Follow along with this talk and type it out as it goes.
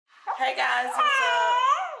Hey guys, what's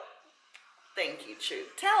up? Thank you, True.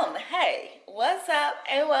 Tell them, hey, what's up?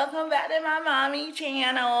 And welcome back to my mommy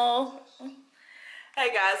channel.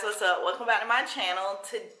 Hey guys, what's up? Welcome back to my channel.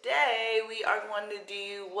 Today we are going to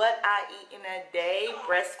do what I eat in a day,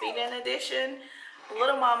 breastfeeding edition.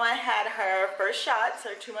 Little mama had her first shots,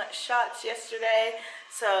 her 2 month shots yesterday.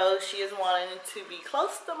 So she is wanting to be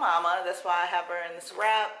close to mama. That's why I have her in this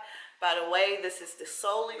wrap. By the way, this is the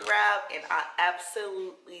Solely wrap and I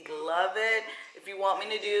absolutely love it. If you want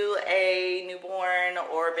me to do a newborn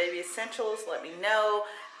or baby essentials, let me know.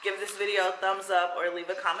 Give this video a thumbs up or leave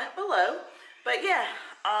a comment below. But yeah,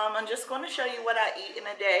 I'm just going to show you what I eat in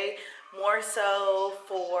a day, more so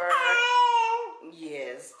for,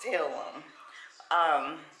 yes, tell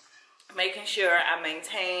them. Making sure I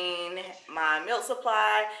maintain my milk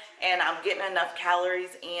supply and I'm getting enough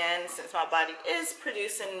calories in since my body is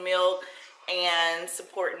producing milk and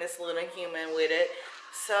supporting this little human with it.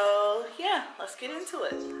 So yeah, let's get into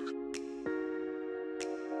it.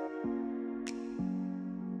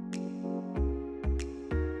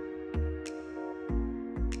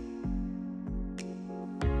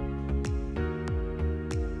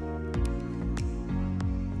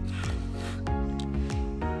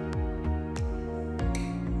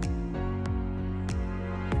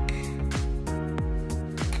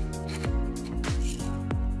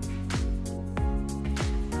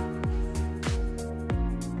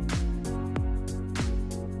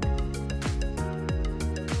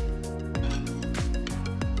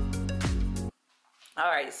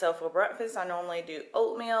 Alright, so for breakfast, I normally do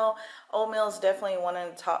oatmeal. Oatmeal is definitely one of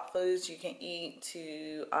the top foods you can eat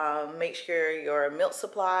to make sure your milk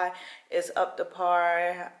supply is up to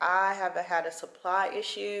par. I haven't had a supply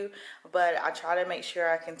issue, but I try to make sure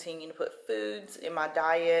I continue to put foods in my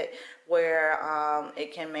diet where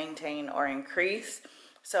it can maintain or increase.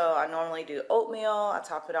 So I normally do oatmeal. I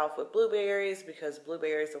top it off with blueberries because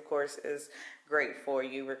blueberries, of course, is great for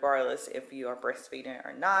you regardless if you are breastfeeding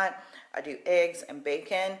or not. I do eggs and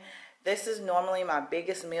bacon. This is normally my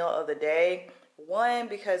biggest meal of the day. One,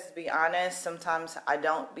 because to be honest, sometimes I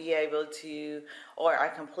don't be able to, or I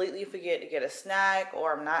completely forget to get a snack,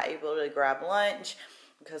 or I'm not able to grab lunch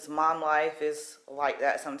because mom life is like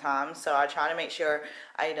that sometimes. So I try to make sure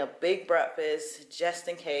I eat a big breakfast just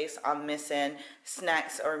in case I'm missing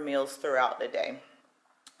snacks or meals throughout the day.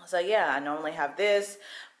 So yeah, I normally have this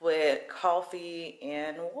with coffee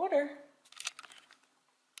and water.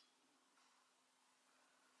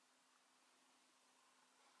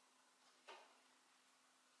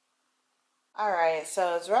 Alright,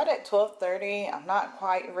 so it's right at 12:30. I'm not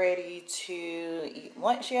quite ready to eat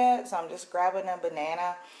lunch yet, so I'm just grabbing a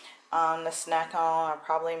banana to snack on. I'll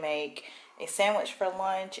probably make a sandwich for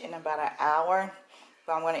lunch in about an hour.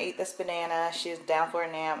 But I'm going to eat this banana. She's down for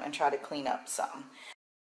a nap and try to clean up some.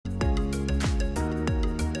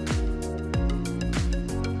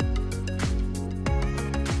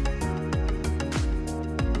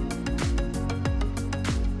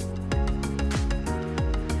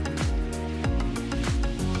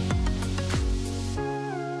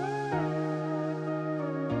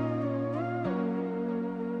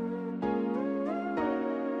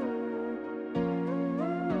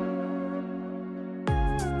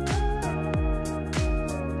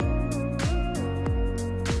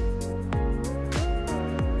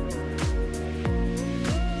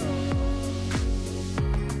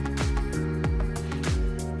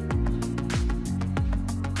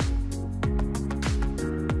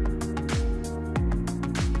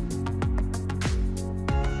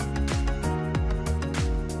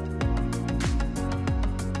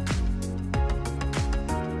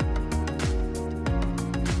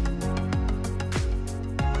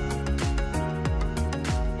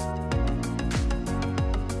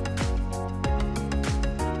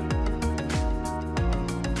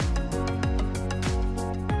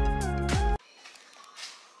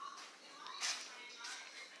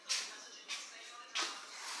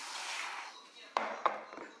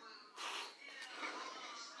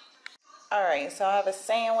 Alright, so I have a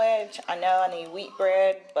sandwich. I know I need wheat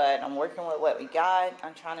bread, but I'm working with what we got.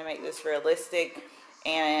 I'm trying to make this realistic.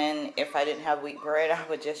 And if I didn't have wheat bread, I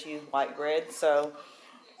would just use white bread. So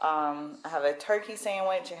I have a turkey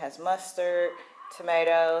sandwich. It has mustard,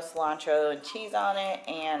 tomato, cilantro, and cheese on it.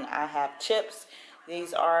 And I have chips.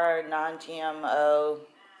 These are non-GMO,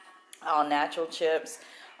 all natural chips.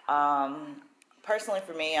 Personally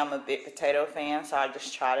for me, I'm a big potato fan, so I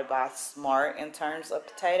just try to buy smart in terms of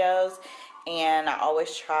potatoes, and I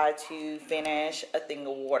always try to finish a thing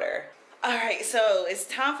of water. All right, so it's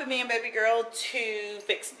time for me and baby girl to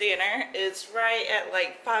fix dinner. It's right at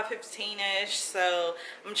like 5:15ish, so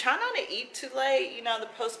I'm trying not to eat too late. You know, the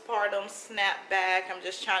postpartum snap back. I'm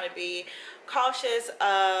just trying to be cautious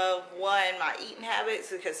of my eating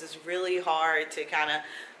habits, because it's really hard to kind of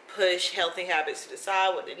push healthy habits to the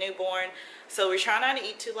side with the newborn. So we're trying not to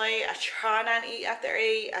eat too late. I try not to eat after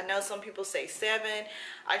 8. I know some people say 7.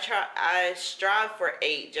 I strive for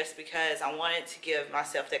 8 just because I wanted to give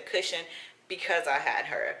myself that cushion because I had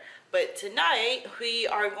her. But tonight we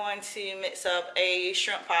are going to mix up a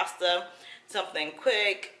shrimp pasta, something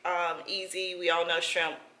quick, easy. We all know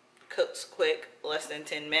shrimp cooks quick, less than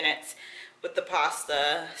 10 minutes with the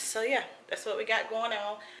pasta. So yeah, that's what we got going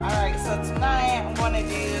on. All right, so tonight I'm going to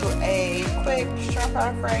do a quick shrimp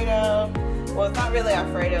alfredo. Well, it's not really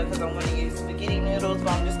alfredo because I'm going to use spaghetti noodles,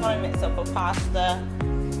 but I'm just going to mix up a pasta.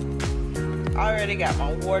 I already got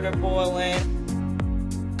my water boiling.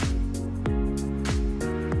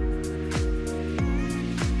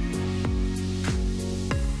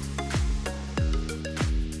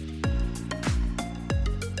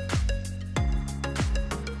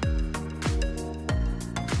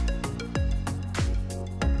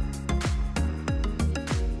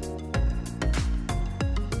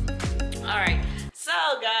 Alright, so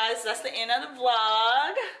guys, that's the end of the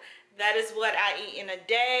vlog. That is what I eat in a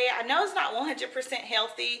day. I know it's not 100%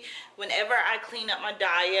 healthy. Whenever I clean up my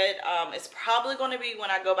diet, it's probably going to be when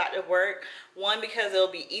I go back to work. One, because it'll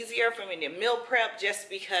be easier for me to meal prep, just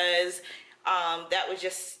because that would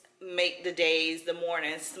just make the days, the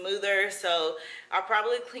mornings smoother. So I'll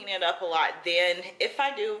probably clean it up a lot then. If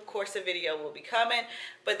I do, of course, a video will be coming.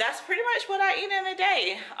 But that's pretty much what I eat in a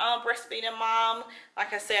day. Breastfeeding mom.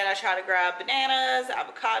 Like I said, I try to grab bananas,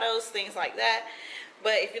 avocados, things like that.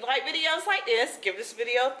 But if you like videos like this, give this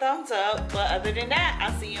video a thumbs up. But other than that,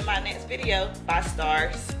 I'll see you in my next video. Bye,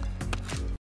 stars.